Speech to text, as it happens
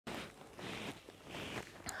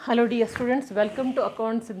Hello dear students, welcome to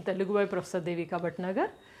Accounts in Telugu by Professor Devika Bhatnagar.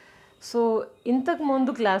 So, ఇంతకు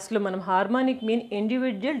ముందు క్లాస్లో మనం హార్మానిక్ mean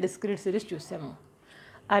individual discrete series చూసాము.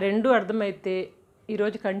 ఆ రెండు అర్థమైతే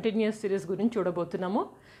ఈరోజు కంటిన్యూస్ సిరీస్ గురించి చూడబోతున్నాము.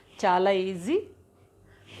 చాలా ఈజీ,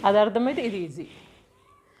 అది అర్థమైతే ఇది ఈజీ.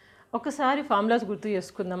 ఒకసారి ఫార్ములాస్ గుర్తు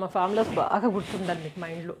చేసుకుందాం. ఆ ఫార్ములాస్ బాగా గుర్తుండాలి మీకు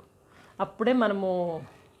మైండ్లో, అప్పుడే మనము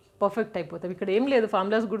పర్ఫెక్ట్ అయిపోతాం. ఇక్కడ ఏం లేదు,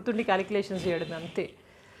 ఫార్ములాస్ గుర్తుండి క్యాలిక్యులేషన్స్ చేయడం అంతే.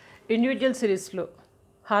 ఇండివిజువల్ సిరీస్లో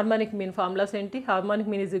హార్మానిక్ మీన్ ఫార్ములాస్ ఏంటి? హార్మానిక్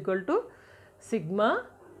mean is equal to sigma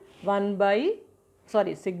n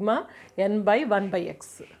by 1 by x.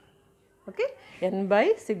 Okay, n by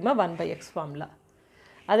sigma 1 by x formula.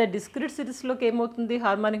 అదే డిస్క్రీట్ సిరీస్లోకి ఏమవుతుంది?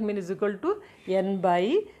 హార్మానిక్ mean is equal to n by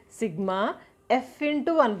sigma f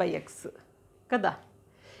into 1 by x కదా.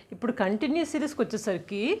 ఇప్పుడు continuous సిరీస్కి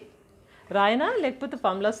వచ్చేసరికి రాయనా లేకపోతే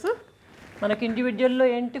formulas? మనకి ఇండివిజువల్లో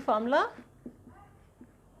ఏంటి formula?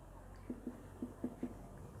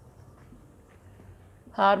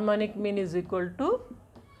 హార్మానిక్ mean is equal to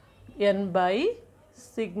n by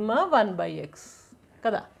sigma 1 by x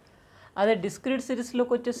కదా. అదే డిస్క్రీట్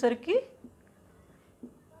సిరీస్లోకి వచ్చేసరికి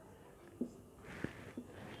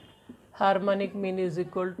హార్మానిక్ mean is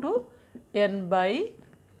equal to n by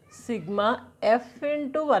sigma f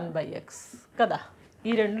into 1 by x కదా.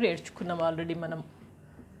 ఈ రెండు నేర్చుకున్నాం ఆల్రెడీ మనం.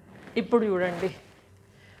 ఇప్పుడు చూడండి,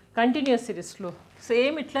 కంటిన్యూస్ సిరీస్లో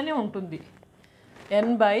సేమ్ ఇట్లనే ఉంటుంది. n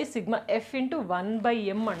by sigma f into 1 by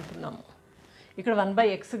m అంటున్నాము. ఇక్కడ 1 by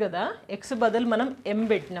x కదా, x బదులు మనం m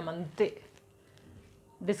పెట్టినాం అంతే.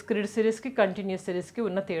 డిస్క్రీట్ సిరీస్కి కంటిన్యూస్ సిరీస్కి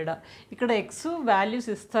ఉన్న తేడా. ఇక్కడ x వాల్యూస్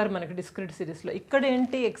ఇస్తారు మనకి డిస్క్రీట్ సిరీస్లో. ఇక్కడ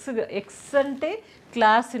ఏంటి, x అంటే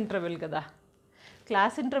క్లాస్ ఇంటర్వెల్ కదా.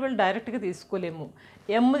 క్లాస్ ఇంటర్వెల్ డైరెక్ట్గా తీసుకోలేము,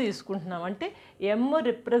 m తీసుకుంటున్నాం. అంటే m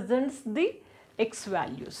represents the x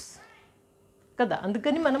values కదా,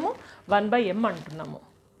 అందుకని మనము 1 by m అంటున్నాము.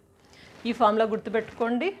 ఈ ఫార్ములా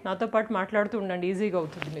గుర్తుపెట్టుకోండి, నాతో పాటు మాట్లాడుతూ ఉండండి, ఈజీగా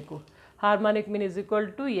అవుతుంది మీకు. హార్మానిక్ mean is equal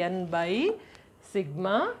to n by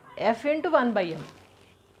sigma f into 1 by m.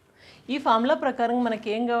 ఈ ఫార్ములా ప్రకారం మనకి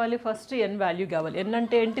ఏం కావాలి? ఫస్ట్ n వాల్యూ కావాలి. n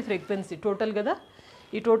అంటే ఏంటి? ఫ్రీక్వెన్సీ, టోటల్ కదా.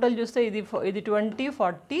 ఈ టోటల్ చూస్తే ఇది 20,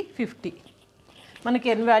 40, 50. మనకి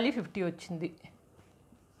n వాల్యూ 50 వచ్చింది.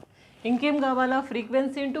 ఇంకేం కావాలా?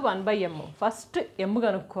 Frequency into 1 by m. First m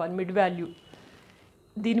కనుక్కోవాలి, మిడ్ వాల్యూ,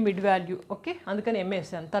 దీని మిడ్ వాల్యూ. ఓకే, అందుకని m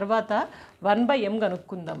వేసాను. తర్వాత 1 by m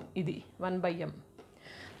కనుక్కుందాం, ఇది 1 by m.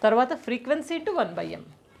 తర్వాత frequency into 1 by m,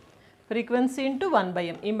 frequency into 1 by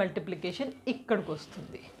m. ఈ మల్టిప్లికేషన్ ఇక్కడికి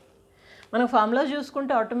వస్తుంది. మనం ఫార్ములా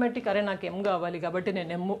చూసుకుంటే ఆటోమేటిక్, అరే నాకు m కావాలి కాబట్టి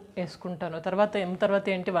నేను m వేసుకుంటాను. తర్వాత m తర్వాత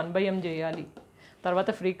ఏంటి? 1 by m చేయాలి. తర్వాత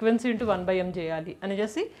ఫ్రీక్వెన్సీ ఇంటూ 1 by m చేయాలి అని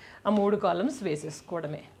చేసి ఆ 3 కాలమ్స్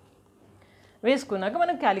వేసేసుకోవడమే. వేసుకున్నాక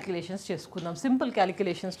మనం క్యాలిక్యులేషన్స్ చేసుకుందాం, సింపుల్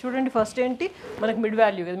క్యాలిక్యులేషన్స్. చూడండి, ఫస్ట్ ఏంటి? మనకు మిడ్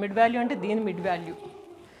వాల్యూ కదా. మిడ్ వాల్యూ అంటే దీని మిడ్ వాల్యూ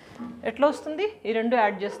ఎట్లా వస్తుంది? ఈ రెండు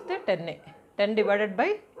యాడ్ చేస్తే 10. 10 డివైడెడ్ బై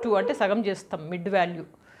 2 అంటే సగం చేస్తాం, మిడ్ వాల్యూ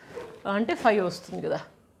అంటే 5 వస్తుంది కదా.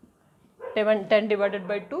 10 డివైడెడ్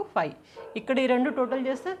బై 2 5. ఇక్కడ ఈ రెండు టోటల్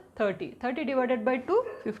చేస్తే 30. 30 డివైడెడ్ బై 2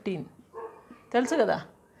 15. తెలుసు కదా.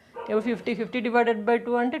 50 డివైడెడ్ బై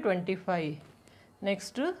 2 అంటే 25.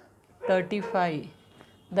 Next 35,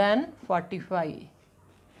 then 45.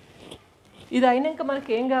 ఇది అయినాక మనకి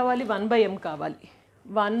ఏం కావాలి? 1 by m కావాలి.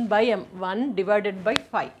 1 by m, 1 divided by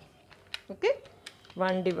 5. Okay,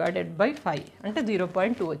 1 divided by 5 అంటే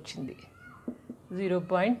 0.2 వచ్చింది.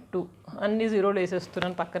 0.2 అన్ని జీరోలు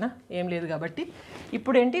వేసేస్తున్నాను, పక్కన ఏం లేదు కాబట్టి.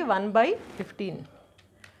 ఇప్పుడు ఏంటి? 1 by 15,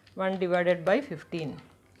 1 డివైడెడ్ బై 15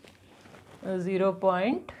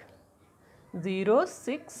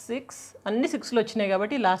 0.066. అన్ని 6లు వచ్చినాయి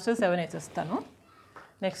కాబట్టి లాస్ట్ 7 వేసేస్తాను.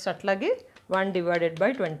 నెక్స్ట్ అట్లాగే 1 డివైడెడ్ బై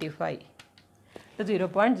 25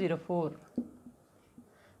 0.04.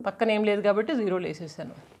 పక్కన ఏం లేదు కాబట్టి జీరోలు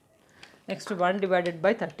వేసేసాను. నెక్స్ట్ 1 డివైడెడ్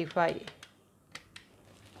బై 35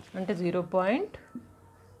 అంటే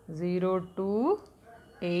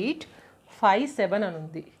 0.0287 అని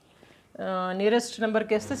ఉంది. నియరెస్ట్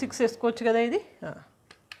నెంబర్కి వేస్తే 6 వేసుకోవచ్చు కదా. ఇది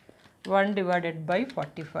 1 డివైడెడ్ బై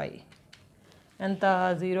 45 ఎంత?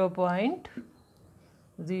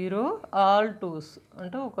 0.0, ఆల్ 2s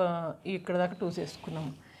అంటే ఒక ఇక్కడ దాకా 2s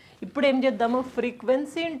వేసుకున్నాము. ఇప్పుడు ఏం చేద్దాము?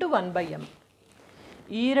 ఫ్రీక్వెన్సీ ఇంటూ 1 by m,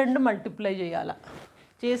 ఈ రెండు మల్టిప్లై చేయాలా,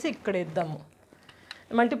 చేసి ఇక్కడ వేద్దాము.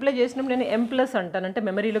 మల్టిప్లై చేసినప్పుడు నేను m ప్లస్ అంటాను, అంటే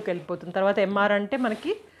మెమరీలోకి వెళ్ళిపోతుంది. తర్వాత mr అంటే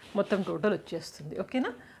మనకి మొత్తం టోటల్ వచ్చేస్తుంది.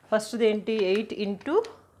 ఓకేనా. ఫస్ట్ది ఏంటి? 8 ఇంటూ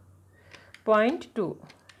 0.2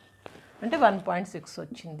 అంటే 1.6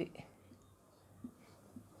 వచ్చింది.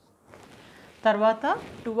 తర్వాత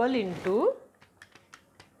 12 ఇంటూ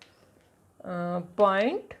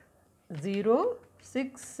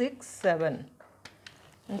 0.0667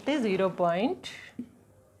 అంటే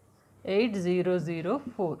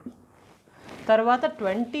 0.8004. తర్వాత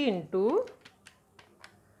 20 ఇంటూ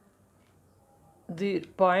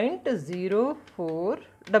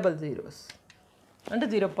 0.0400 అంటే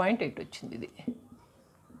 0.8 వచ్చింది ఇది.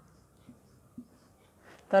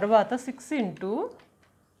 తర్వాత 6 ఇంటూ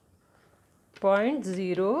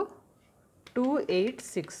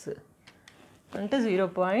 0.0286 అంటే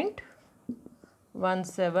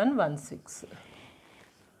 0.1716.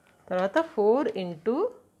 తర్వాత 4 ఇంటూ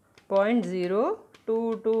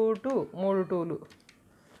 0.0222 3 2లు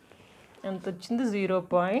ఎంత వచ్చింది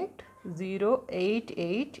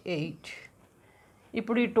 0.0888.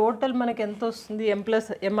 ఇప్పుడు ఈ టోటల్ మనకి ఎంత వస్తుంది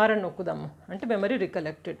M+MR అని నొక్కుదాము అంటే మెమరీ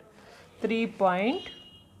రికలెక్టెడ్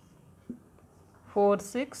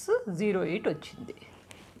 3.4608 వచ్చింది.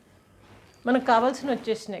 మనకు కావాల్సిన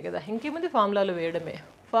వచ్చేసినాయి కదా, ఇంకేముంది ఫార్ములాలు వేయడమే.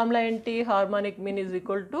 ఫార్ములా ఏంటి? Harmonic mean is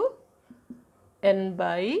equal to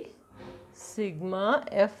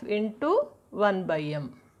n/σf into 1/m.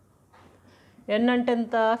 n అంటే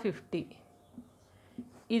ఎంత? 50.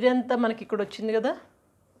 ఇదెంత మనకి ఇక్కడ వచ్చింది కదా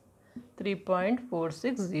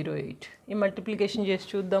 3.4608. ఈ మల్టిప్లికేషన్ చేసి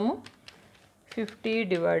చూద్దాము. 50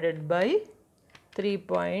 డివైడెడ్ బై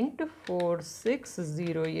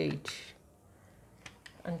 3.4608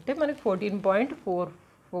 అంటే మనకి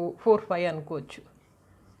 14.45 అనుకోవచ్చు.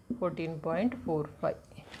 14.45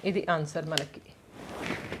 ఇది ఆన్సర్ మనకి.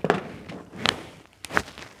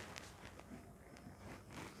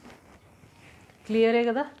 క్లియరే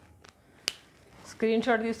కదా? స్క్రీన్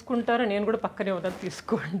షాట్ తీసుకుంటారా? నేను కూడా పక్కనే ఉన్నది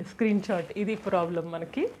తీసుకోండి స్క్రీన్ షాట్. ఇది ప్రాబ్లం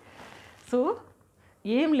మనకి. సో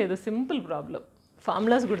ఏం లేదు, సింపుల్ ప్రాబ్లం.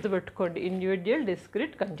 ఫార్ములాస్ గుర్తుపెట్టుకోండి. Individual,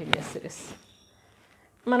 discrete, continuous series.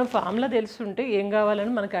 మనం ఫార్ములా తెలుసుంటే ఏం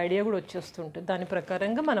కావాలని మనకు ఐడియా కూడా వచ్చేస్తుంటుంది. దాని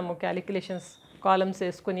ప్రకారంగా మనము క్యాలిక్యులేషన్స్ కాలమ్స్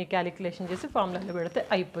వేసుకొని క్యాలిక్యులేషన్ చేసి ఫార్ములాలో పెడితే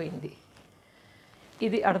అయిపోయింది.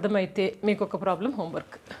 ఇది అర్థమైతే మీకు ఒక problem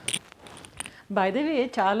homework. By the way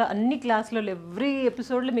చాలా అన్ని క్లాసులలో ఎవ్రీ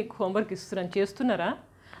ఎపిసోడ్లో మీకు హోంవర్క్ ఇస్తున్నాను. చేస్తున్నారా?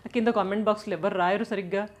 కింద కామెంట్ బాక్స్లో ఎవరు రాయరు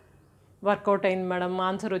సరిగ్గా. వర్కౌట్ అయింది మేడం,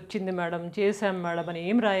 ఆన్సర్ వచ్చింది మేడం, చేశాం మేడం అని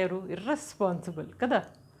ఏం రాయరు. ఇర్రెస్పాన్సిబుల్ కదా.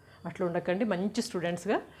 అట్లా ఉండకండి. మంచి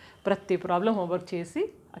స్టూడెంట్స్గా ప్రతి ప్రాబ్లం హోంవర్క్ చేసి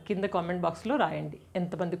ఆ కింద కామెంట్ బాక్స్లో రాయండి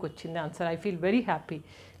ఎంతమందికి వచ్చింది answer. I feel very happy.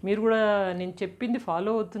 మీరు కూడా నేను చెప్పింది ఫాలో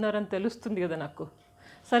అవుతున్నారని తెలుస్తుంది కదా నాకు.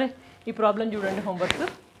 సరే, ఈ ప్రాబ్లం చూడండి. హోంవర్క్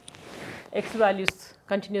ఎక్స్ వాల్యూస్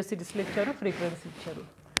కంటిన్యూస్ సిరీస్లో ఇచ్చారు, ఫ్రీక్వెన్సీ ఇచ్చారు.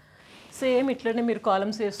 సేమ్ ఇట్లనే మీరు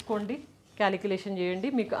కాలమ్స్ వేసుకోండి, క్యాలిక్యులేషన్ చేయండి.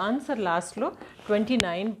 మీకు ఆన్సర్ లాస్ట్లో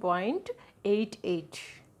 29.88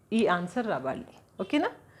 ఈ ఆన్సర్ రావాలి. ఓకేనా?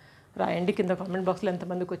 రాయండి కింద కామెంట్ బాక్స్లో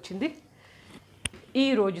ఎంతమందికి వచ్చింది. ఈ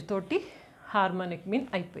రోజుతోటి హార్మోనిక్ మీన్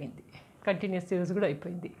అయిపోయింది, కంటిన్యూస్ సిరీస్ కూడా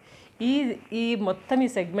అయిపోయింది. ఈ మొత్తం ఈ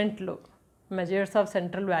సెగ్మెంట్లో మెజర్స్ ఆఫ్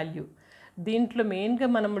సెంట్రల్ వాల్యూ దీంట్లో మెయిన్గా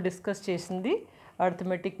మనము డిస్కస్ చేసింది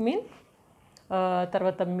అర్థమెటిక్ మీన్,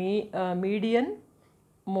 తర్వాత median,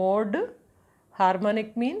 mode,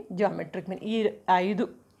 harmonic mean, geometric mean. ఈ 5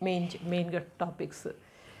 మెయిన్గా టాపిక్స్.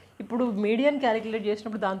 ఇప్పుడు మీడియన్ క్యాలిక్యులేట్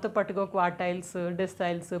చేసినప్పుడు దాంతోపాటుగా క్వార్టైల్స్,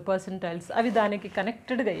 డెసైల్స్, పర్సెంటైల్స్ అవి దానికి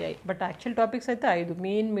కనెక్టెడ్గా అయ్యాయి. బట్ యాక్చువల్ టాపిక్స్ అయితే 5: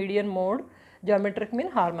 mean, median, mode, geometric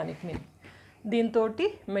mean, harmonic mean. దీంతో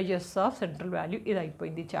మెజర్స్ ఆఫ్ సెంట్రల్ వాల్యూ ఇది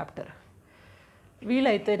అయిపోయింది చాప్టర్.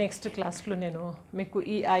 వీలైతే నెక్స్ట్ క్లాస్లో నేను మీకు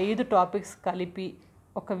ఈ 5 టాపిక్స్ కలిపి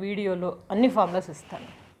ఒక వీడియోలో అన్ని ఫార్ములాస్ ఇస్తాను.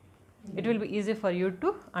 It will be easy for you to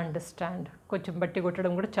understand. కొంచెం బట్టి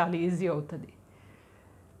కొట్టడం కూడా చాలా ఈజీ అవుతుంది.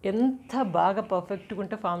 ఎంత బాగా పర్ఫెక్ట్గా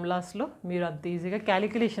ఉంటే ఫార్ములాస్లో మీరు అంత ఈజీగా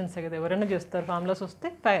క్యాలిక్యులేషన్స్ కదా ఎవరైనా చేస్తారు. ఫార్ములాస్ వస్తే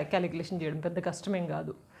క్యాలిక్యులేషన్ చేయడం పెద్ద కష్టమేం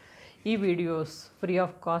కాదు. ఈ వీడియోస్ ఫ్రీ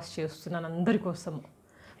ఆఫ్ కాస్ట్ చేస్తున్నాను అందరి కోసము.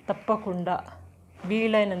 తప్పకుండా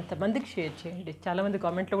వీలైనంత మందికి షేర్ చేయండి. చాలామంది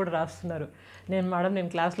కామెంట్లో కూడా రాస్తున్నారు, నేను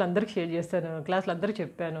క్లాస్లో అందరికి షేర్ చేస్తాను, క్లాస్లో అందరికి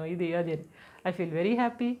చెప్పాను, ఇది అది. I feel very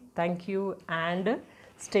happy. Thank you and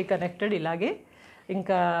stay connected. ఇలాగే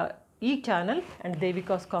ఇంకా ఈ channel and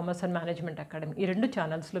దేవికాస్ commerce and management academy ఈ 2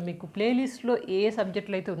 ఛానల్స్లో మీకు ప్లేలిస్ట్లో ఏ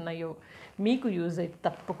సబ్జెక్టులు అయితే ఉన్నాయో మీకు యూజ్ అయితే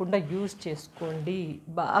తప్పకుండా యూజ్ చేసుకోండి.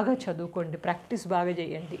 బాగా చదువుకోండి, ప్రాక్టీస్ బాగా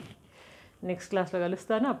చేయండి. నెక్స్ట్ క్లాస్లో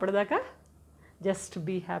కలుస్తాను. అప్పటిదాకా జస్ట్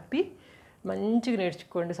బీ హ్యాపీ. మంచిగా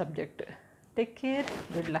నేర్చుకోండి subject. Take care.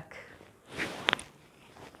 Good luck.